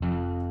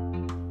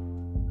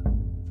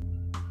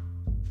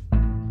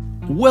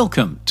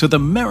Welcome to the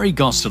Mary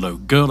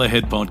Gostelow Girl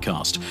Ahead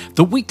podcast,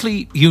 the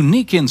weekly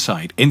unique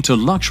insight into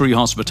luxury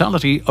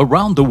hospitality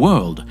around the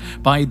world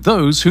by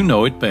those who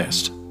know it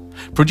best.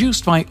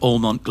 Produced by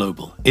Allmont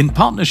Global in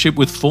partnership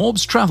with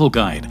Forbes Travel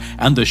Guide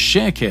and the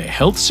ShareCare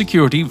Health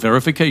Security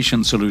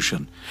Verification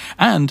Solution.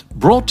 And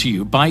brought to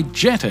you by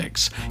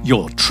JetX,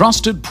 your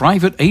trusted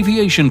private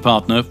aviation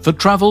partner for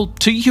travel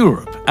to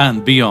Europe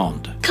and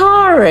beyond.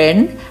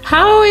 Karen,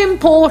 how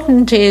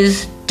important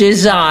is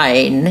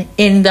design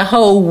in the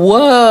whole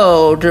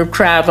world of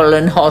travel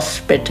and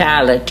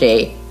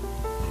hospitality?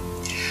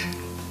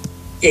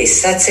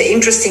 Yes, that's an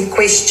interesting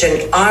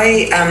question.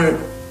 I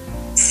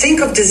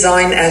think of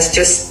design as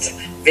just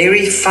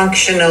very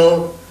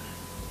functional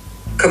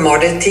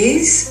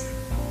commodities,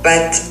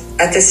 but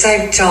at the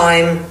same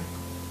time,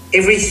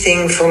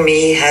 everything for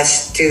me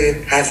has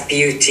to have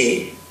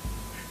beauty.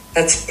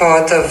 That's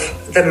part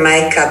of the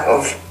makeup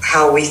of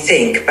how we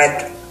think.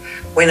 But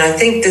when I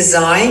think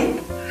design,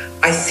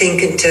 I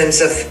think in terms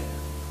of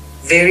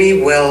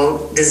very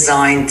well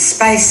designed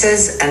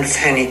spaces and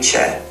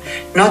furniture,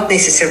 not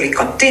necessarily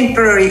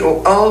contemporary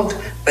or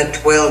old, but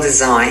well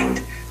designed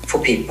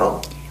for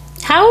people.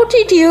 How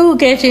did you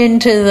get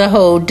into the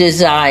whole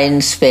design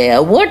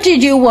sphere? What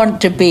did you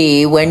want to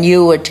be when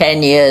you were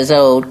 10 years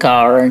old,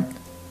 Karen?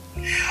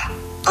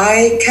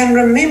 I can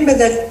remember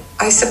that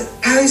I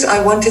suppose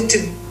I wanted to,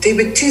 there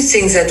were two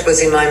things that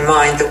was in my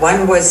mind. The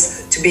one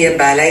was to be a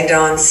ballet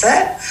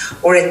dancer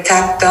or a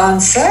tap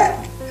dancer.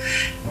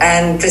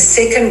 And the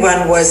second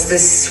one was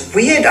this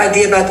weird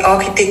idea about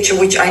architecture,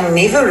 which I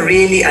never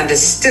really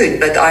understood,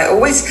 but I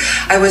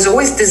was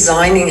always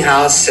designing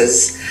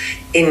houses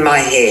in my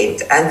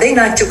head. And then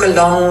I took a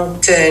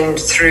long turn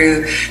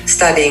through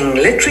studying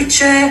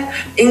literature,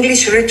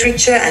 English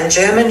literature and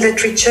German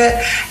literature,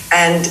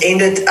 and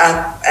ended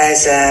up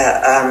as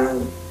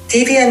a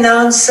TV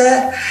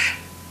announcer,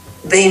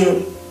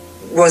 then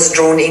was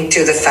drawn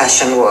into the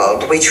fashion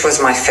world, which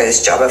was my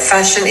first job, a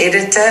fashion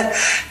editor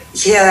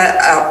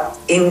here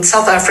in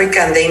South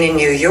Africa and then in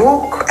New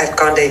York at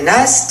Condé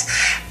Nast.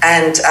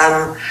 And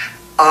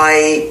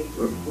I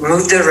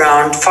moved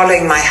around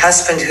following my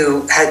husband,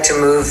 who had to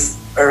move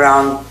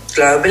around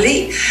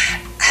globally,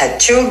 had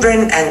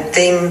children, and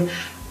then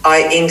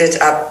I ended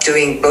up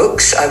doing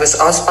books. I was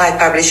asked by a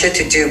publisher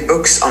to do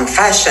books on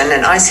fashion,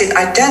 and I said,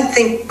 I don't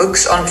think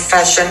books on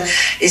fashion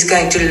is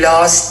going to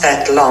last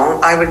that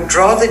long. I would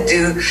rather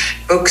do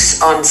books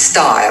on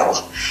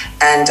style.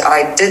 And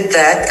I did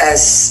that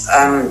as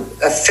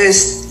a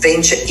first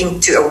venture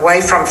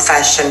away from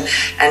fashion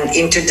and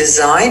into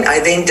design. I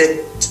then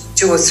did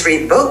 2 or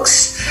 3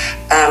 books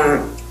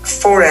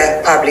for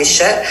a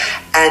publisher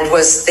and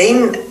was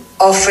then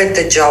offered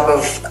the job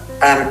of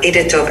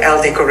editor of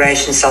Elle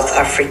Decoration South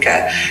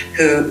Africa,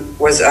 who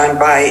was owned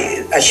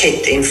by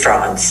Hachette in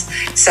France.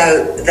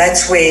 So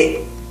that's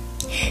where...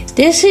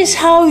 This is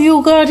how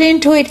you got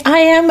into it. I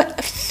am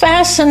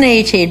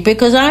fascinated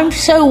because I'm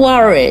so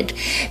worried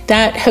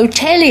that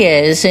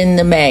hoteliers in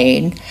the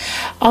main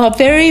are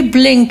very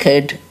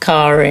blinkered,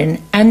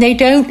 Karen, and they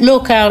don't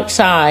look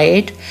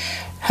outside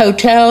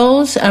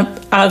hotels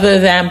other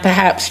than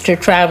perhaps to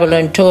travel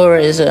and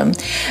tourism.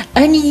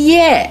 And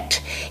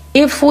yet,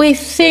 if we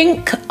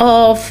think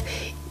of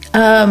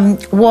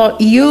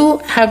what you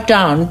have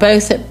done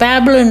both at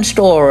Babylon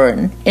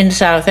Storen in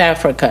South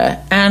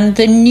Africa and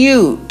the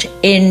Newt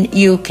in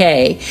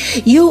UK,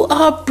 you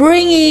are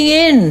bringing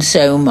in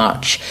so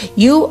much.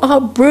 You are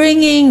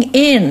bringing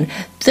in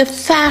the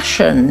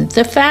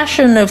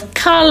fashion of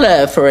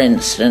colour, for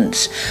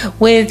instance,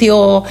 with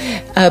your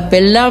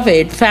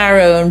beloved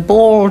Farrow and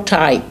Ball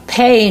type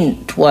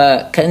paint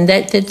work and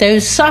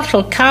those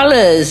subtle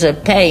colours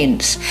of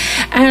paints.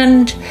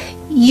 And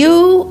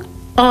you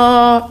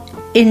are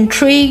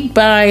intrigued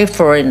by,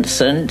 for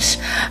instance,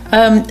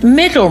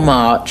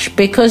 Middlemarch,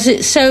 because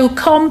it's so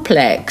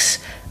complex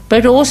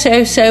but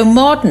also so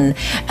modern.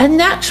 And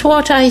that's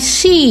what I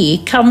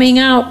see coming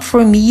out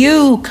from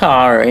you,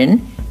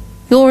 Karen,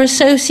 your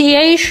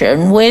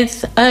association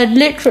with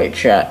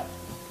literature.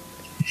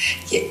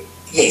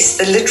 Yes,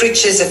 the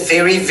literature is a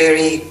very,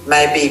 very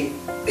maybe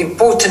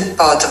important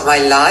part of my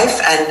life.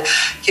 And,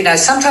 you know,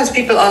 sometimes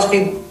people ask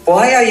me,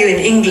 why are you in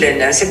England?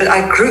 And I say, but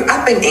I grew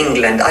up in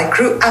England. I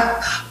grew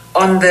up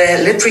on the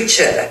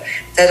literature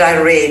that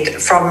I read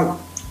from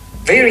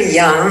very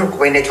young,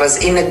 when it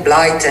was Enid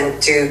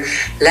Blyton, to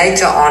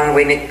later on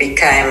when it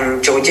became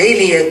George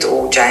Eliot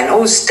or Jane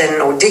Austen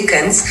or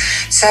Dickens.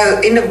 So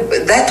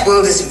that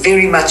world is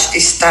very much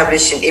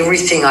established in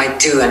everything I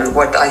do and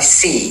what I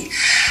see.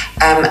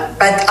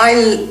 But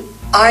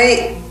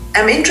I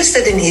am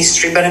interested in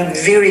history, but I'm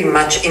very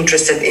much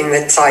interested in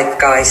the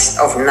zeitgeist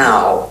of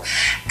now.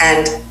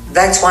 And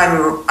that's why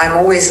I'm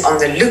always on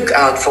the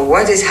lookout for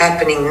what is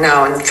happening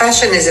now. And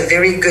fashion is a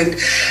very good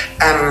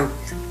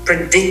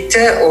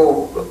predictor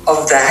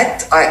of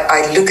that.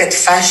 I look at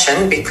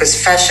fashion because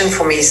fashion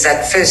for me is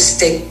that first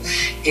step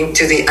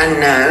into the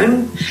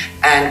unknown,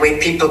 and where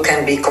people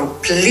can be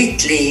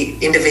completely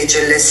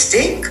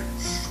individualistic.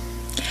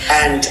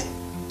 And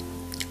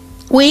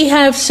We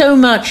have so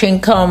much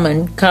in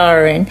common,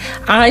 Karen.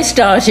 I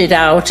started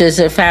out as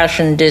a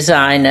fashion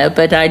designer,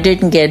 but I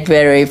didn't get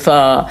very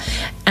far.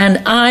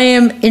 And I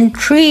am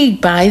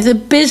intrigued by the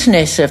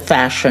business of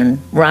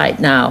fashion right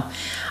now.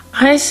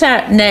 I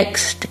sat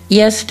next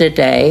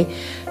yesterday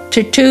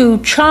to two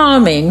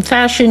charming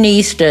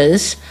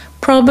fashionistas,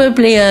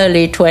 probably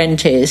early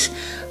 20s,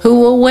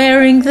 who were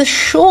wearing the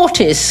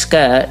shortest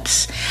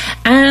skirts,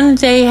 and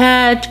they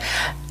had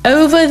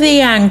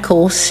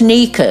over-the-ankle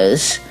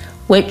sneakers,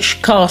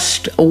 which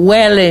cost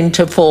well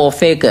into 4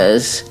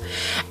 figures,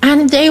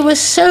 and they were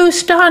so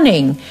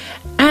stunning.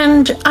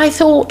 And I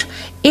thought,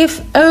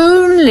 if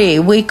only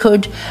we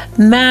could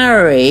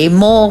marry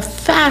more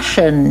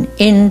fashion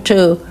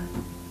into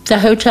the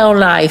hotel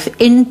life,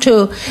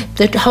 into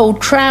the whole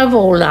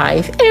travel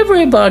life,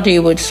 everybody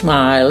would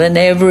smile and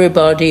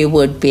everybody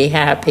would be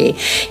happy.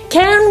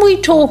 Can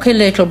we talk a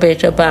little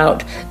bit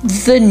about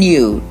the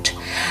Newt?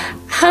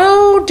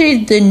 How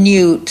did the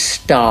Newt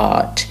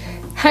start?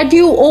 Had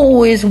you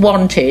always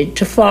wanted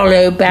to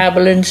follow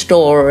Babylon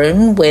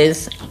Storen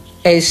with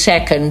a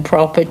second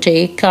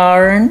property,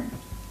 Karen?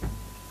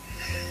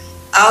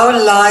 Our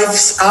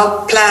lives,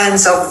 our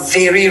plans are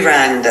very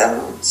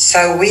random.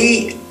 So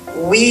we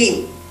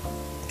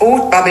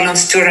bought Babylon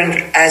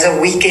Storen as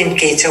a weekend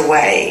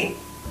getaway.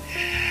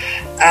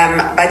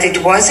 But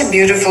it was a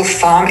beautiful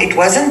farm. It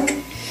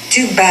wasn't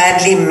too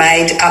badly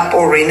made up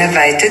or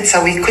renovated,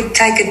 so we could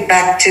take it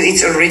back to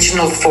its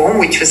original form,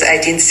 which was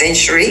 18th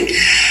century.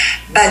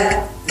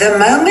 But the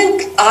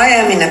moment I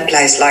am in a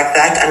place like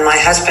that, and my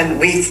husband,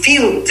 we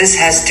feel this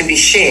has to be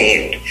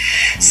shared.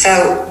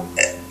 So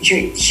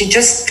you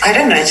just, I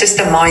don't know, it's just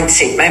a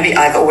mindset. Maybe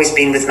I've always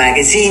been with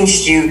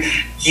magazines. You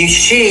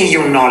share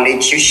your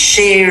knowledge, you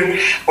share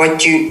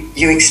what you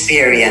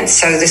experience.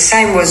 So the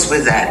same was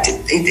with that.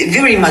 It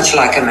very much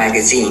like a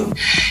magazine.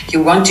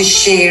 You want to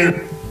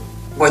share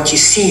what you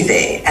see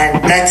there,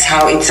 and that's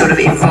how it sort of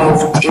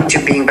evolved into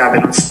being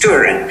Babylon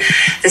Storen.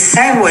 The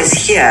same was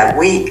here.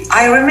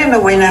 I remember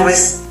when I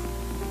was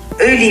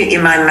early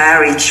in my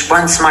marriage,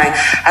 once my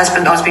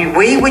husband asked me,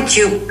 where would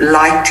you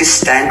like to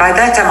stay? And by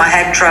that time I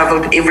had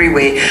traveled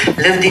everywhere,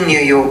 lived in New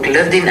York,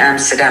 lived in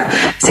Amsterdam.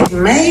 I said,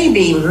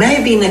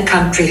 maybe in a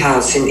country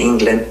house in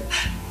England,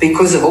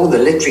 because of all the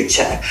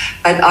literature.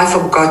 But I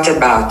forgot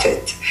about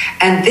it.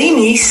 And then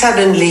he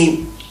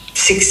suddenly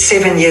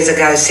 6-7 years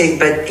ago said,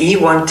 but he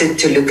wanted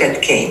to look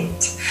at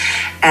Kent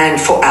and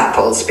for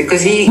apples,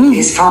 because he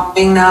is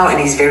farming now and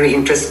he's very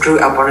interested, grew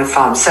up on a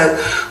farm. So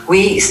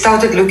we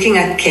started looking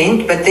at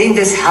Kent, but then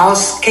this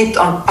house kept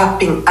on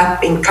popping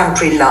up in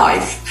country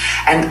life.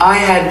 And I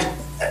had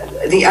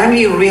the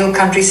only real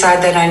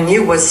countryside that I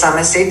knew was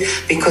Somerset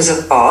because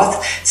of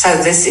Bath. So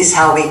this is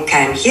how we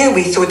came here.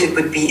 We thought it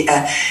would be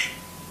a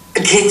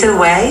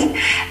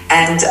getaway.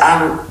 And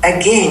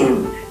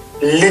again,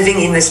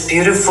 living in this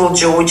beautiful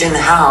Georgian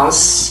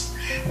house,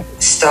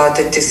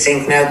 started to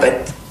think, no,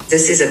 but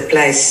this is a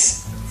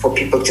place for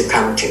people to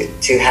come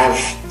to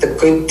have the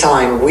good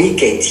time we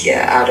get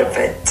here out of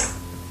it.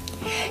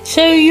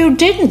 So you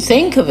didn't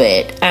think of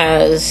it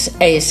as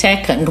a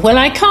second. Well,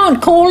 I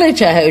can't call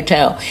it a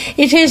hotel.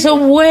 It is a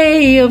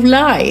way of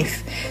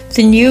life.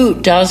 The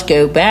Newt does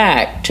go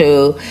back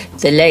to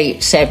the late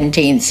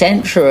 17th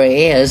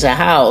century as a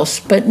house,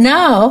 but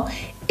now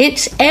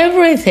it's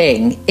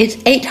everything. It's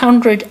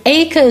 800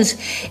 acres.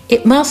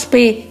 It must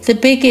be the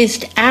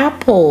biggest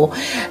apple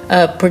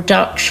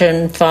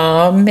production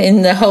farm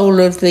in the whole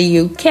of the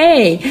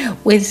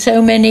UK, with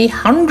so many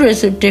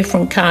hundreds of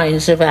different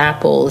kinds of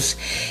apples.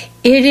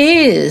 It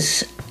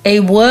is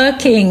a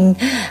working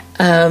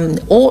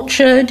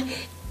orchard.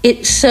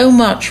 It's so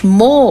much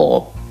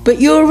more. But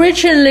you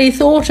originally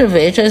thought of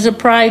it as a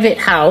private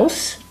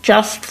house,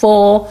 just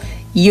for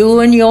you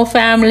and your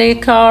family,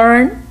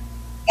 Karen?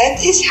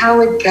 That is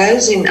how it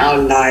goes in our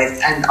life,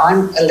 and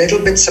I'm a little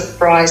bit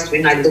surprised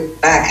when I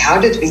look back.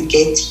 How did we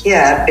get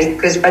here?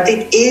 But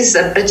it is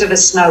a bit of a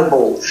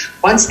snowball.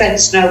 Once that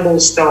snowball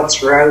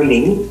starts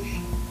rolling,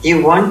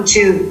 you want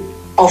to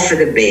offer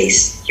the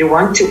best. You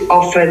want to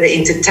offer the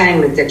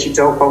entertainment that you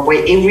talk about,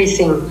 where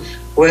everything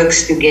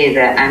works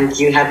together, and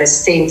you have a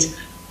sense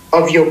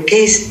of your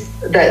guest,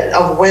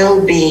 of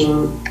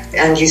well-being,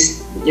 and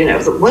you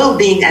know, the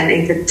well-being and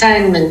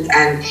entertainment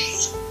and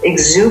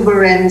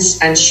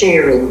exuberance and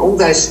sharing, all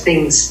those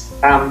things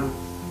are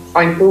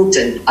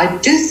important. I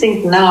do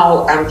think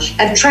now,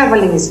 and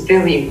traveling is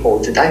very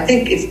important. I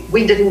think if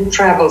we didn't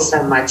travel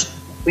so much,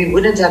 we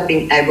wouldn't have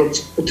been able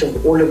to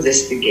put all of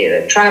this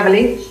together.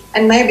 Traveling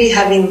and maybe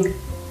having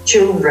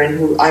children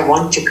who I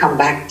want to come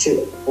back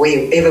to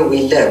wherever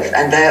we live,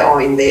 and they are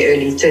in their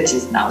early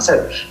 30s now.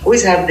 So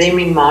always have them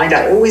in mind.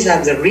 I always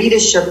have the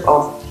readership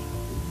of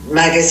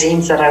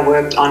magazines that I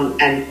worked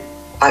on, and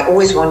I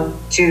always want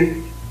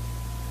to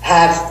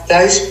have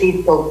those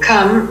people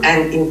come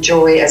and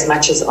enjoy as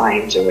much as I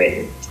enjoy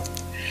it.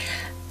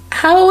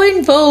 How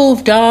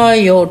involved are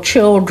your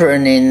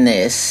children in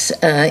this?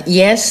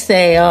 Yes,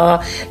 they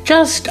are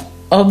just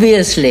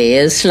obviously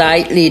a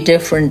slightly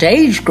different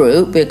age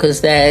group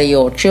because they're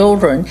your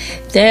children.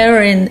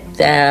 They're in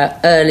their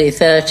early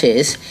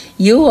 30s.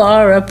 You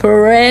are a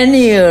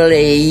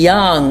perennially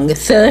young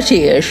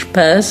 30-ish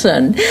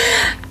person.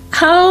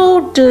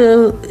 How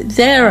do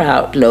their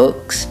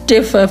outlooks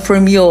differ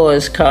from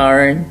yours,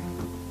 Karen?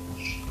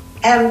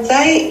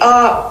 They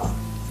are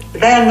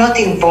not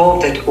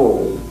involved at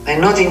all. They're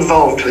not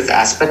involved with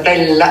us, but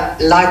they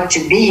like to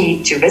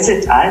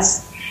visit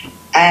us.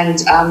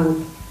 And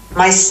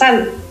my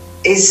son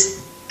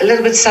is a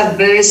little bit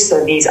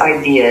subversive of these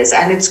ideas,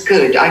 and it's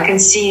good. I can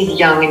see he's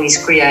young and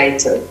he's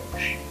creative.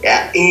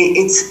 Yeah,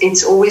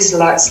 it's always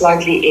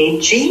slightly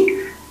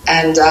edgy,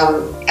 and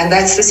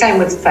that's the same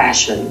with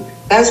fashion.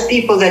 Those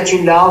people that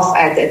you laugh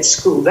at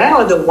school, they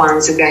are the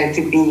ones who are going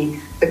to be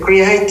the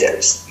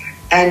creatives.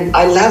 And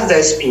I love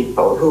those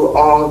people who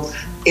are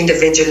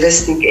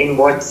individualistic in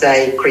what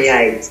they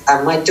create.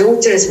 My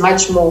daughter is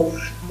much more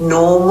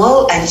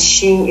normal, and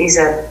she is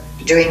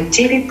doing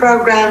TV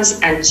programs,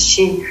 and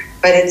she's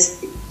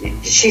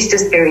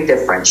just very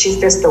different. She's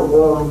just a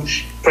warm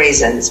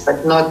presence,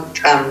 but not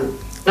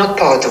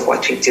part of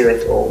what we do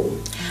at all.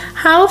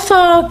 How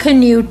far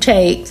can you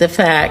take the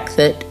fact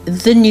that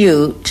the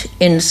Newt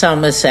in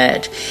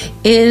Somerset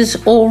is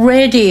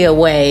already a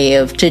way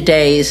of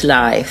today's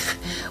life,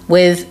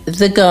 with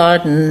the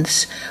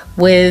gardens,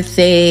 with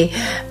the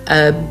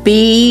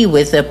bee,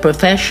 with the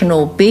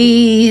professional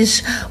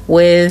bees,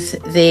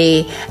 with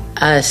the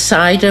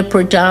cider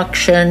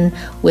production,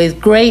 with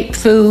great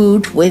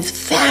food, with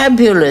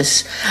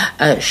fabulous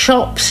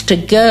shops to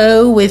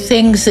go, with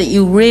things that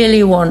you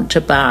really want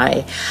to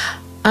buy?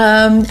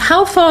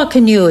 How far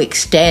can you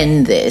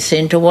extend this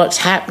into what's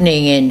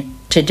happening in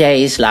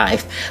today's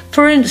life?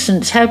 For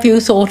instance, have you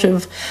thought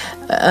of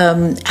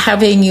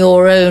having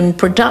your own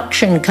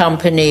production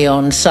company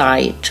on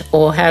site,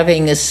 or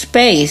having a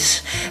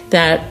space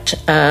that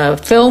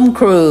film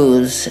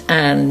crews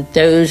and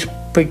those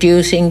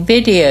producing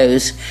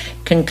videos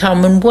can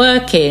come and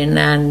work in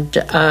and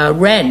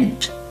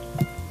rent?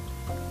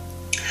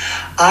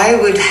 I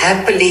would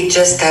happily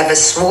just have a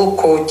small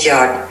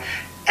courtyard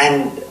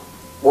and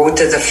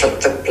water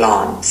the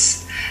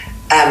plants.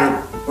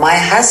 My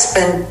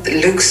husband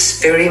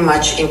looks very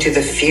much into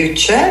the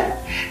future,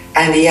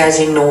 and he has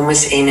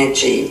enormous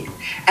energy,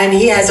 and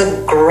he has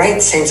a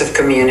great sense of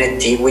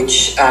community,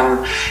 which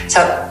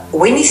so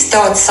when he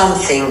starts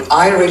something,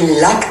 I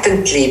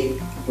reluctantly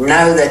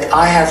know that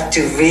I have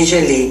to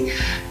visually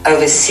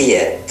oversee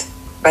it,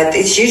 but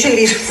it's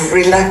usually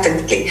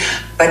reluctantly.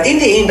 But in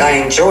the end, I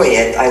enjoy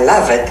it. I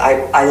love it.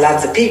 I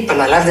love the people.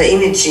 I love the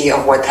energy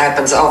of what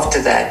happens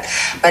after that.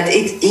 But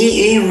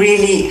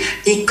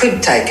he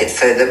could take it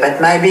further, but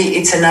maybe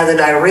it's another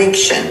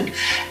direction.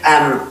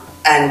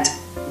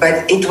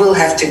 But it will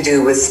have to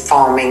do with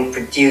farming,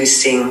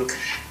 producing,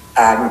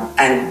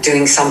 and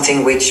doing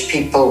something which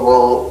people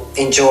will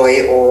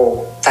enjoy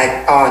or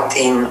take part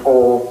in,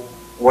 or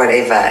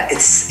whatever.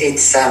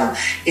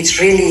 It's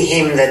really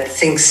him that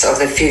thinks of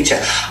the future.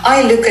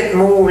 I look at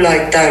more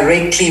like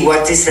directly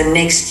what is the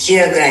next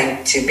year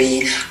going to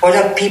be, what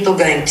are people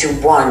going to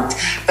want.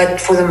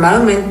 But for the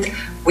moment,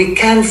 we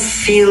can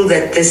feel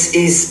that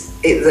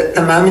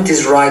the moment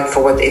is right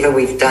for whatever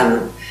we've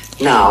done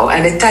now,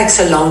 and it takes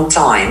a long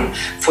time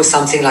for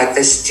something like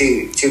this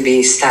to be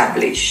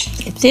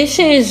established. This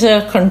is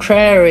a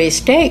contrary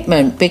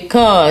statement,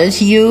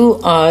 because you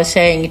are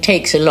saying it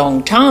takes a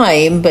long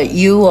time, but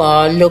you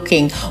are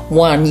looking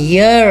 1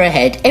 year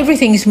ahead.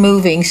 Everything's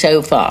moving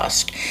so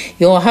fast.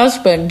 Your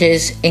husband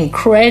is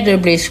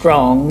incredibly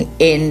strong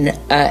in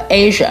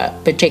Asia,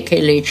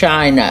 particularly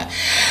China.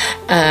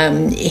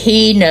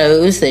 He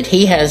knows that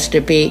he has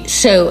to be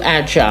so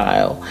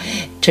agile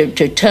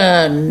to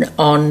turn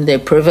on the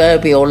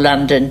proverbial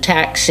London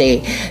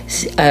taxi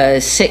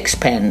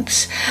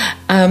sixpence.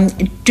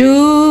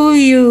 Do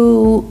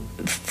you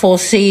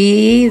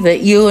foresee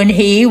that you and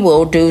he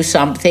will do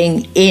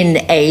something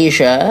in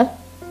Asia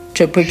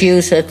to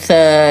produce a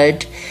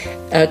third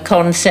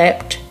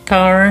concept,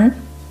 Karen?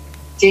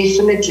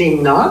 Definitely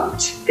not.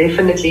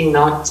 Definitely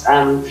not.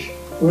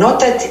 Not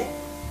that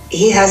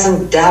he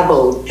hasn't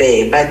dabbled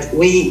there, but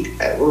we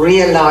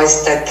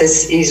realized that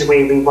this is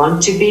where we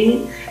want to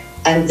be.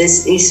 And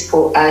this is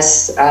for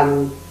us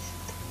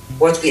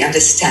what we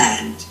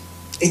understand.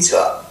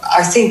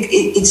 I think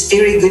it's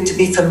very good to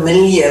be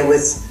familiar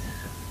with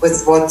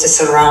what the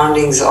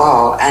surroundings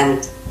are.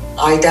 And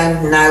I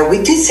don't know,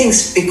 we do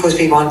things because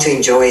we want to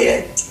enjoy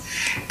it.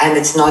 And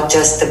it's not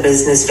just a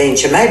business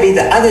venture. Maybe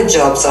the other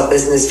jobs are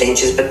business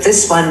ventures, but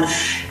this one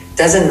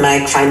doesn't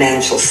make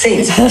financial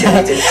sense, to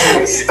tell you the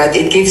truth, but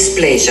it gives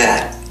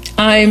pleasure.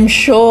 I'm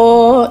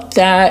sure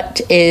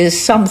that is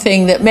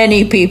something that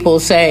many people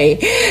say.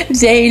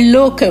 They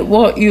look at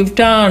what you've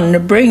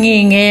done,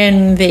 bringing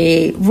in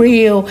the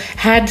real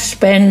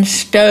Hadspend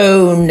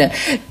stone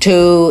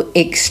to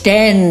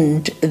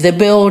extend the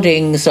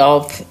buildings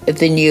of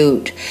the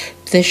Newt.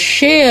 The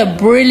sheer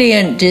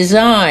brilliant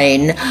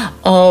design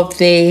of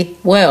the,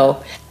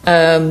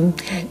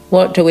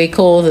 what do we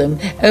call them?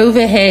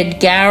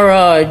 Overhead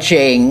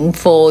garaging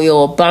for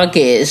your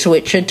buggies,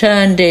 which are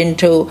turned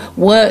into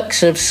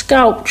works of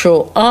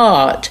sculptural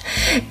art.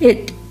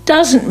 It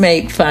doesn't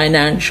make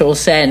financial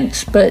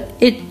sense, but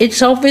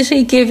it's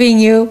obviously giving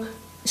you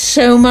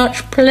so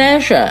much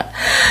pleasure.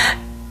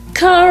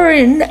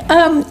 Karin,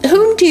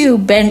 whom do you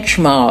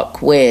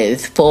benchmark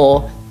with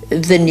for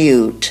the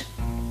newt?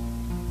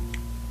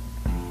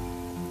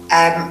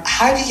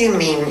 How do you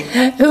mean?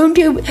 Whom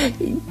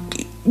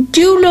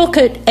do you look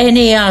at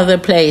any other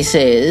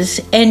places,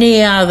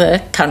 any other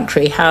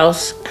country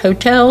house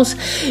hotels?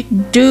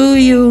 Do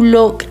you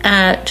look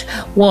at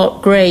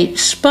what great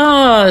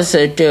spas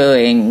are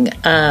doing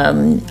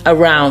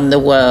around the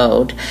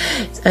world?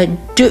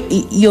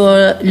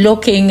 You're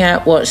looking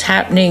at what's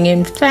happening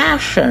in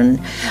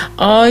fashion?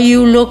 Are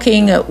you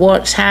looking at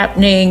what's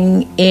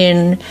happening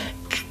in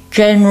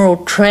general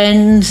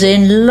trends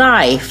in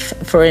life?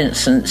 For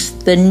instance,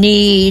 the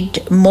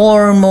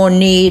more and more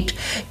need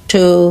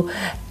to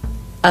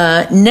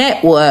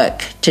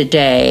network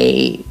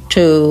today,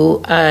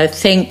 to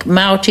think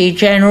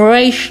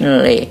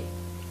multi-generationally.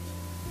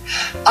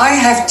 I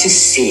have to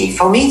see.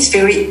 For me, it's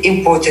very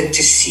important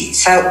to see.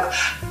 So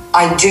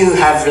I do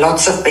have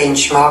lots of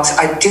benchmarks.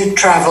 I do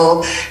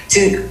travel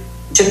to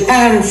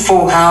Japan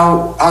for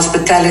how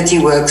hospitality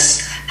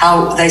works,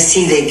 how they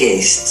see their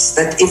guests.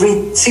 That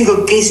every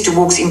single guest who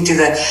walk into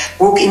the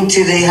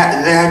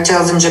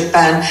hotels in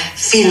Japan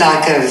feel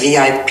like a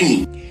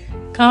VIP.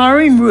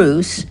 Karin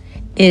Roos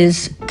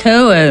is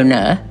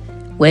co-owner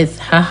with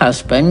her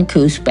husband,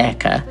 Koos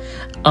Bekker,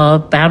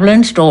 of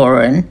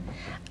Babylonstoren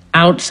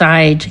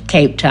outside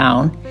Cape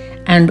Town,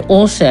 and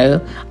also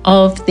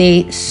of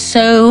the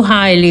so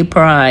highly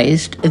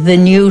prized The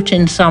Newt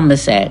in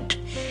Somerset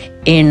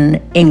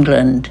in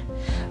England.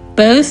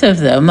 Both of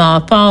them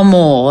are far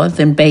more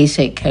than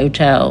basic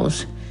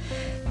hotels.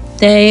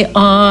 They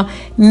are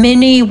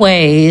many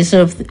ways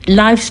of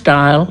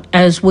lifestyle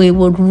as we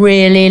would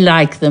really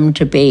like them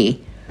to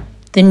be.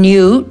 The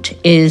Newt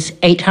is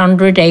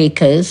 800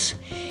 acres.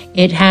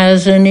 It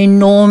has an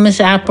enormous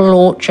apple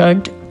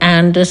orchard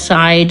and a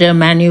cider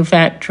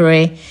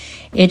manufactory.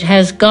 It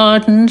has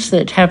gardens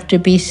that have to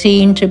be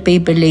seen to be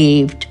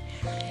believed.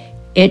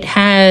 It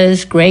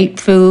has great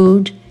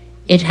food.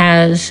 It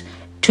has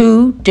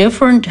 2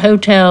 different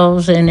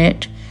hotels in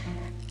it.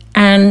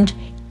 And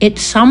it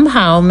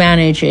somehow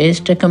manages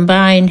to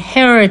combine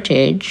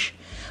heritage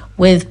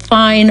with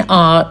fine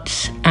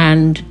arts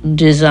and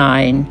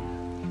design.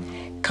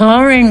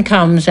 Karin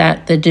comes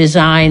at the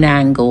design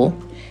angle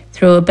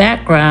through a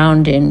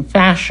background in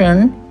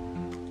fashion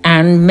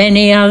and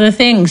many other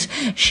things.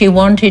 She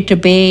wanted to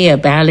be a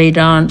ballet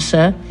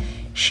dancer.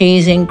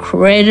 She's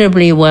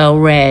incredibly well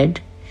read.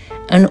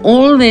 And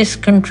all this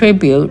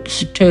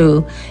contributes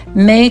to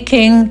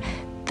making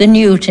the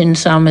Newt in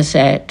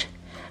Somerset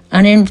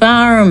an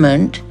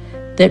environment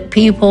that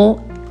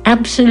people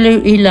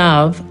absolutely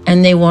love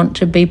and they want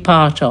to be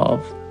part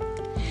of.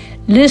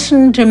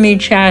 Listen to me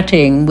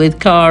chatting with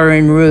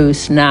Karin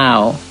Roos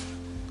now.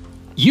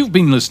 You've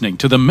been listening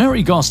to the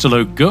Mary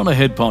Gostelow Girl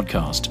Ahead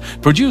podcast,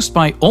 produced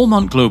by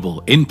Allmont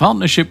Global in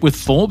partnership with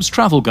Forbes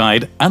Travel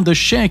Guide and the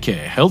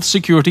ShareCare Health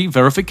Security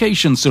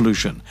Verification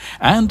Solution,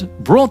 and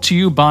brought to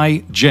you by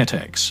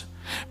JetX.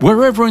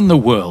 Wherever in the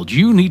world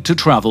you need to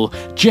travel,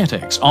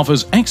 JetX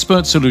offers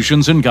expert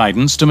solutions and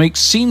guidance to make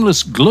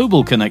seamless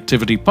global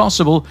connectivity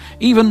possible,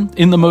 even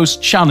in the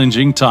most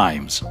challenging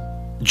times.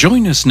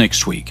 Join us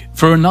next week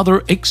for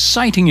another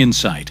exciting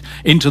insight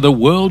into the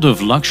world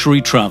of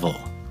luxury travel.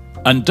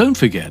 And don't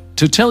forget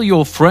to tell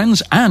your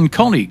friends and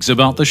colleagues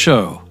about the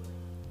show.